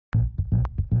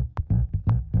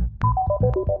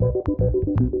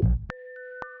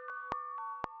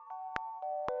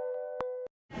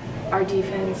Our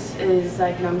defense is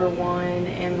like #1,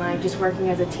 and like just working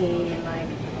as a team and like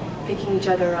picking each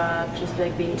other up, just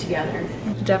like being together.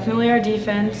 Definitely our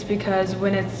defense, because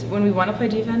when we want to play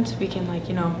defense, we can like,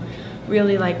 you know,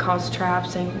 really like cause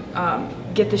traps and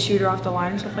get the shooter off the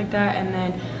line and stuff like that. And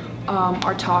then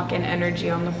our talk and energy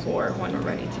on the floor when we're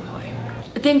ready to play.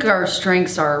 I think our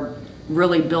strengths are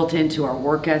really built into our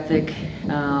work ethic.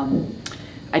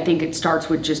 I think it starts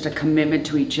with just a commitment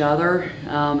to each other,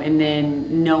 and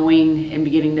then knowing and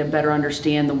beginning to better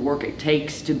understand the work it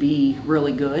takes to be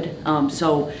really good.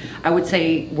 So I would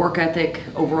say work ethic,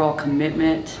 overall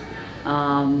commitment,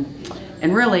 and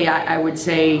really I would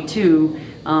say too,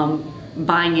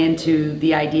 buying into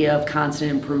the idea of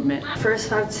constant improvement. First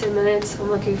 5 to 10 minutes, I'm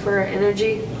looking for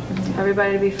energy,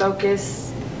 everybody to be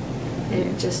focused,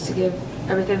 and just to give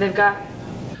everything they've got.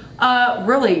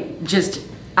 Really just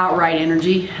outright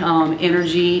energy,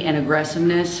 energy and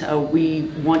aggressiveness. We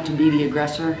want to be the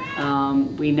aggressor.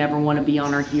 We never want to be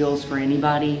on our heels for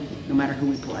anybody, no matter who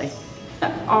we play.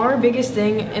 Our biggest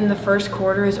thing in the first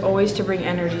quarter is always to bring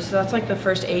energy. So that's like the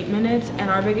first 8 minutes, and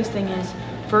our biggest thing is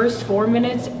first 4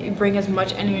 minutes, you bring as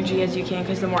much energy as you can,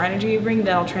 because the more energy you bring,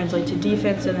 that'll translate to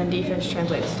defense, and then defense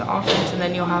translates to offense, and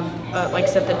then you'll have like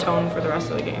set the tone for the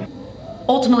rest of the game.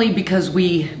 Ultimately, because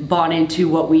we bought into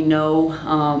what we know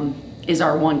is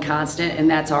our one constant, and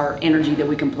that's our energy that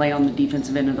we can play on the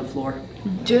defensive end of the floor.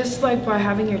 Just like by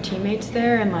having your teammates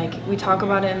there, and like we talk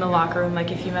about it in the locker room,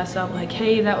 like if you mess up, like,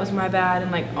 hey, that was my bad,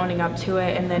 and like owning up to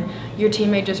it, and then your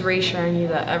teammate just reassuring you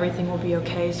that everything will be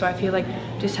okay. So I feel like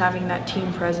just having that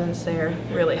team presence there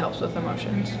really helps with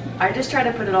emotions. I just try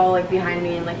to put it all like behind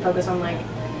me and like focus on like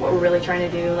what we're really trying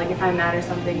to do. Like if I'm mad or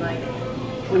something, like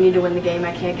we need to win the game,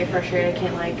 I can't get frustrated, I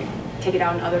can't like take it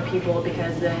out on other people,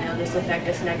 because then it'll just affect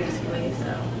us negatively.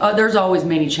 So there's always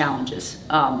many challenges.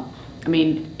 I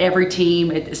mean, every team,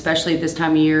 especially at this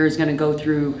time of year, is going to go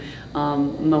through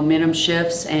momentum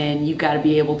shifts, and you've got to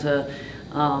be able to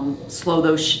slow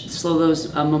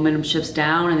those momentum shifts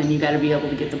down, and then you've got to be able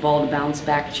to get the ball to bounce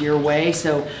back to your way.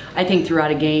 So I think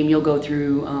throughout a game, you'll go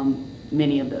through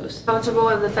many of those. Comfortable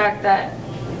in the fact that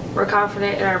we're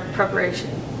confident in our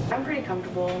preparation. I'm pretty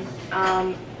comfortable.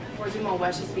 4-2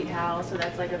 West just beat Hal, so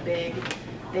that's like a big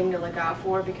thing to look out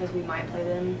for, because we might play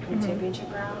them in the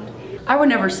championship round. I would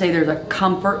never say there's a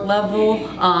comfort level.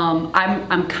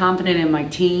 I'm confident in my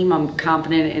team. I'm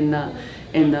confident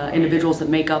in the individuals that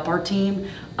make up our team.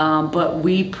 But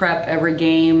we prep every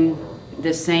game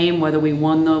the same, whether we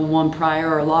won the one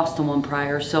prior or lost the one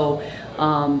prior. So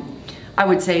I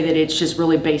would say that it's just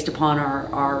really based upon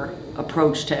our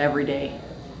approach to everyday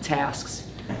tasks.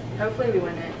 Hopefully we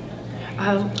win it.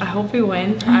 I hope we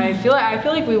win. I feel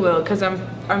like we will, because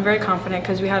I'm very confident,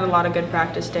 because we had a lot of good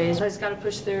practice days. So I just got to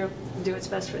push through, do what's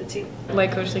best for the team.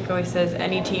 Like Coach Leak always says,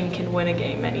 any team can win a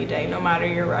game any day, no matter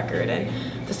your record. And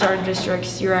the Starter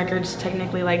Districts, your record's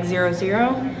technically like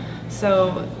 0-0.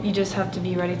 So you just have to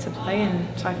be ready to play,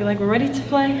 and so I feel like we're ready to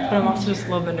play, but I'm also just a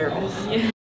little bit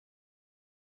nervous.